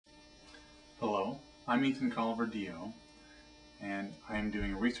I'm Ethan Colliver, DO, and I am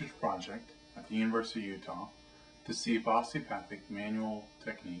doing a research project at the University of Utah to see if osteopathic manual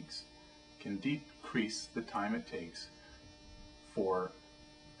techniques can decrease the time it takes for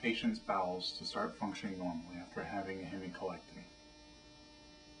patients' bowels to start functioning normally after having a hemicolectomy.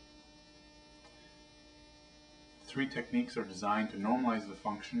 3 techniques are designed to normalize the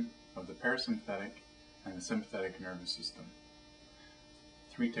function of the parasympathetic and the sympathetic nervous system.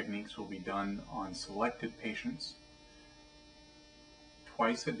 3 techniques will be done on selected patients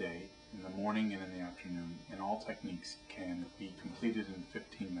twice a day, in the morning and in the afternoon, and all techniques can be completed in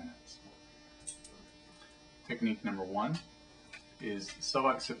 15 minutes. Technique number 1 is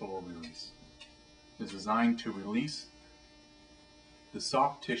suboccipital release. It is designed to release the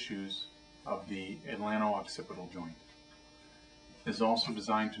soft tissues of the ileus-occipital joint. It is also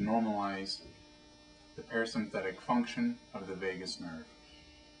designed to normalize the parasympathetic function of the vagus nerve.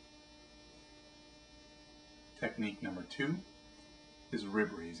 Technique number 2 is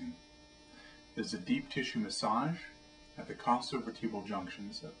rib raising. It is a deep tissue massage at the costovertebral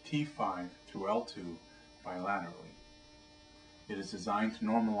junctions of T5 through L2 bilaterally. It is designed to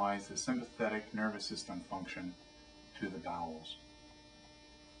normalize the sympathetic nervous system function to the bowels.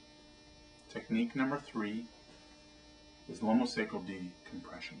 Technique number 3 is lumbosacral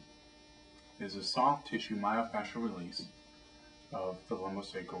decompression. It is a soft tissue myofascial release of the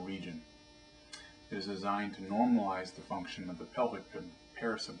lumbosacral region. It is designed to normalize the function of the pelvic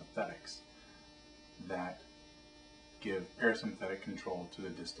parasympathetics that give parasympathetic control to the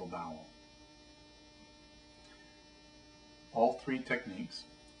distal bowel. All 3 techniques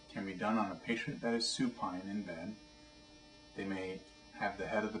can be done on a patient that is supine in bed. They may have the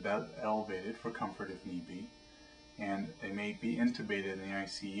head of the bed elevated for comfort if need be, and they may be intubated in the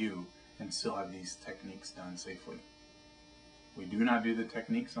ICU and still have these techniques done safely. We do not do the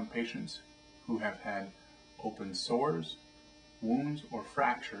techniques on patients who have had open sores, wounds, or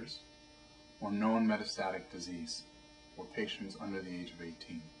fractures, or known metastatic disease, or patients under the age of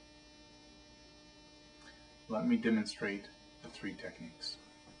 18. Let me demonstrate the 3 techniques.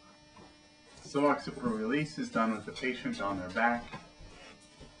 Suboccipital release is done with the patient on their back.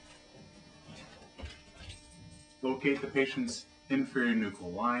 Locate the patient's inferior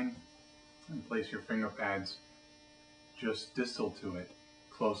nuchal line and place your finger pads just distal to it,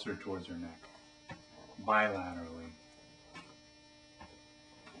 closer towards your neck, bilaterally.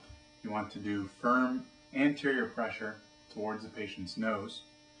 You want to do firm anterior pressure towards the patient's nose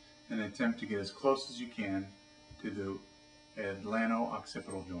and attempt to get as close as you can to the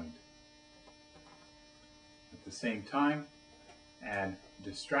ileus-occipital joint. At the same time, add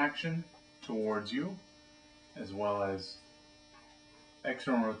distraction towards you, as well as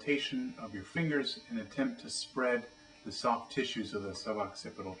external rotation of your fingers, and attempt to spread the soft tissues of the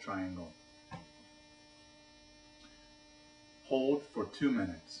suboccipital triangle. Hold for 2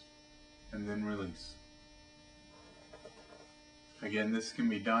 minutes and then release. Again, this can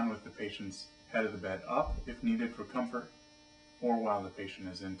be done with the patient's head of the bed up if needed for comfort, or while the patient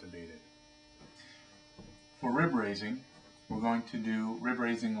is intubated. For rib raising, we're going to do rib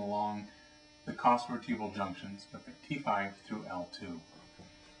raising along the costovertebral junctions of T5 through L2.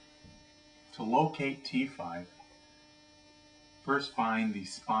 To locate T5, first find the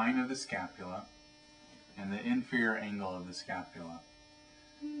spine of the scapula and the inferior angle of the scapula.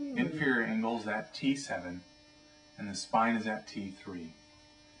 Inferior angle is at T7 and the spine is at T3.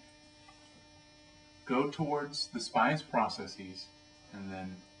 Go towards the spine's processes and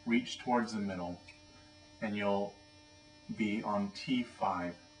then reach towards the middle, and you'll be on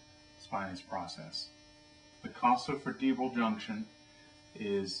T5, spinous process. The costovertebral junction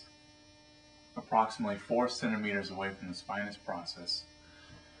is approximately 4 centimeters away from the spinous process,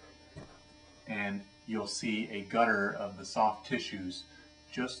 and you'll see a gutter of the soft tissues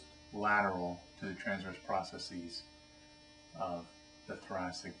just lateral to the transverse processes of the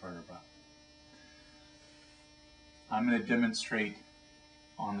thoracic vertebra. I'm going to demonstrate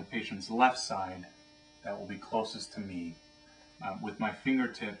on the patient's left side, that will be closest to me, with my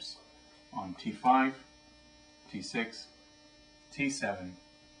fingertips on T5, T6, T7,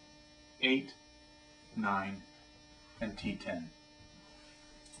 8, 9, and T10.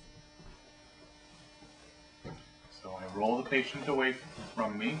 So I roll the patient away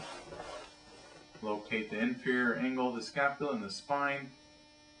from me, locate the inferior angle of the scapula and the spine,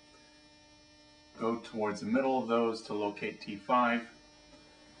 go towards the middle of those to locate T5,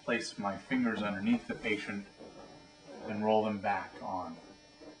 place my fingers underneath the patient, and roll them back on.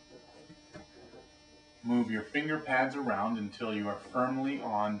 Move your finger pads around until you are firmly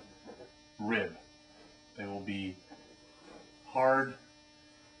on rib. They will be hard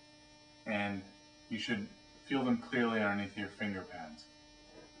and You should feel them clearly underneath your finger pads.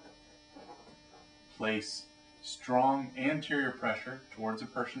 Place strong anterior pressure towards a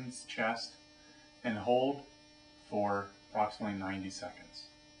person's chest and hold for approximately 90 seconds.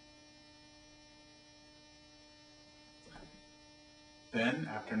 Then,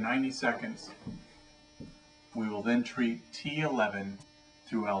 after 90 seconds, we will then treat T11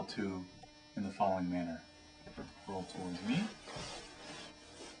 through L2 in the following manner. Roll towards me.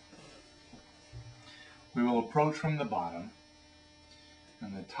 We will approach from the bottom,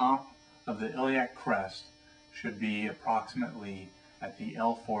 and the top of the iliac crest should be approximately at the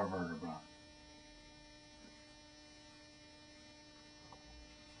L4 vertebra.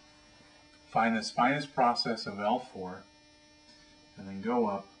 Find the spinous process of L4 and then go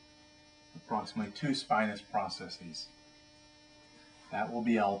up approximately 2 spinous processes. That will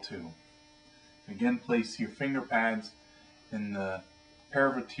be L2. Again, place your finger pads in the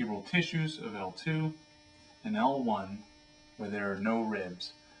paravertebral tissues of L2 and L1 where there are no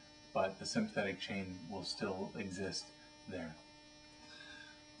ribs, but the sympathetic chain will still exist there.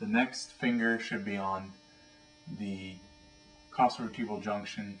 The next finger should be on the cossavertebral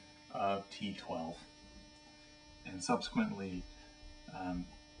junction of T12, and subsequently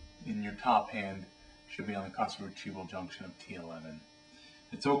in your top hand should be on the cossavertebral junction of T11.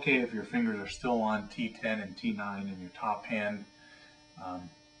 It's okay if your fingers are still on T10 and T9 in your top hand.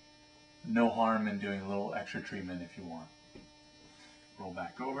 No harm in doing a little extra treatment if you want. Roll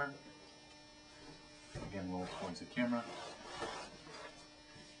back over. Again, roll towards the camera.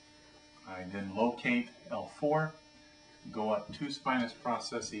 I then locate L4, go up 2 spinous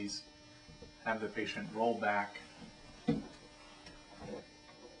processes, have the patient roll back, and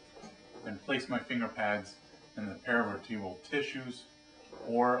place my finger pads in the paravertebral tissues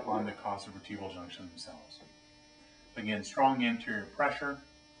or on the cossavertebral junction themselves. Again, strong anterior pressure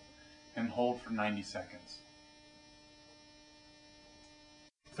and hold for 90 seconds.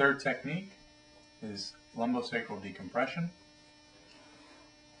 Third technique is lumbosacral decompression.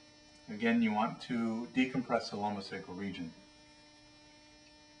 Again, you want to decompress the lumbosacral region.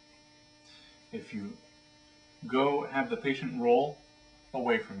 If you go have the patient roll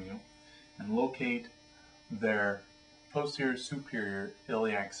away from you and locate their posterior superior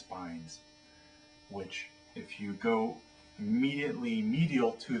iliac spines, which if you go immediately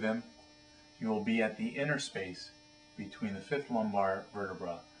medial to them, you will be at the inner space between the 5th lumbar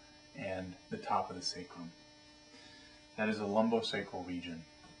vertebra and the top of the sacrum. That is a lumbosacral region.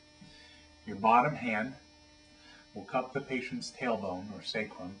 Your bottom hand will cup the patient's tailbone or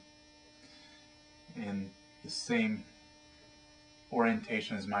sacrum in the same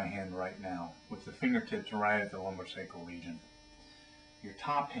orientation as my hand right now, with the fingertips right at the lumbosacral region. Your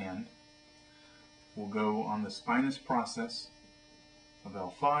top hand will go on the spinous process of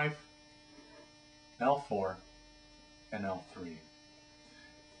L5, L4, and L3.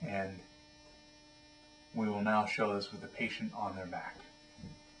 And we will now show this with the patient on their back.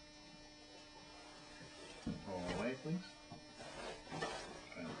 Roll away, please.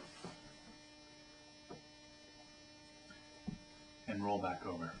 Okay. And roll back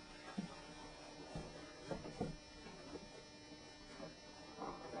over.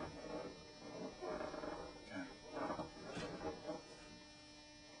 Okay.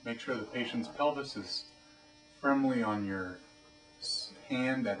 Make sure the patient's pelvis is firmly on your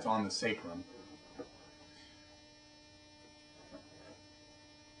hand that's on the sacrum.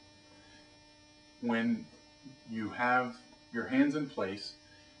 When you have your hands in place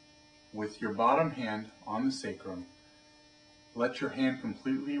with your bottom hand on the sacrum, let your hand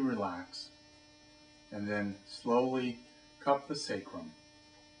completely relax and then slowly cup the sacrum.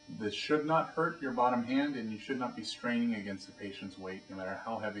 This should not hurt your bottom hand, and you should not be straining against the patient's weight, no matter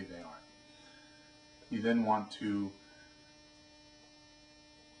how heavy they are. You then want to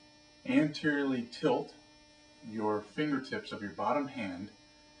anteriorly tilt your fingertips of your bottom hand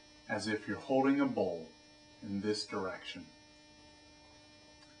as if you're holding a bowl in this direction.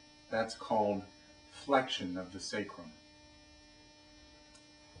 That's called flexion of the sacrum.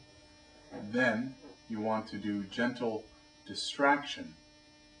 Then you want to do gentle distraction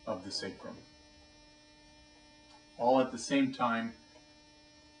of the sacrum. All at the same time,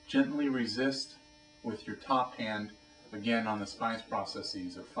 gently resist with your top hand, again on the spinous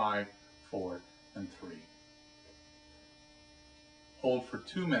processes of 5, 4, and 3. Hold for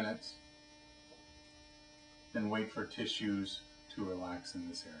 2 minutes and wait for tissues to relax in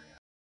this area.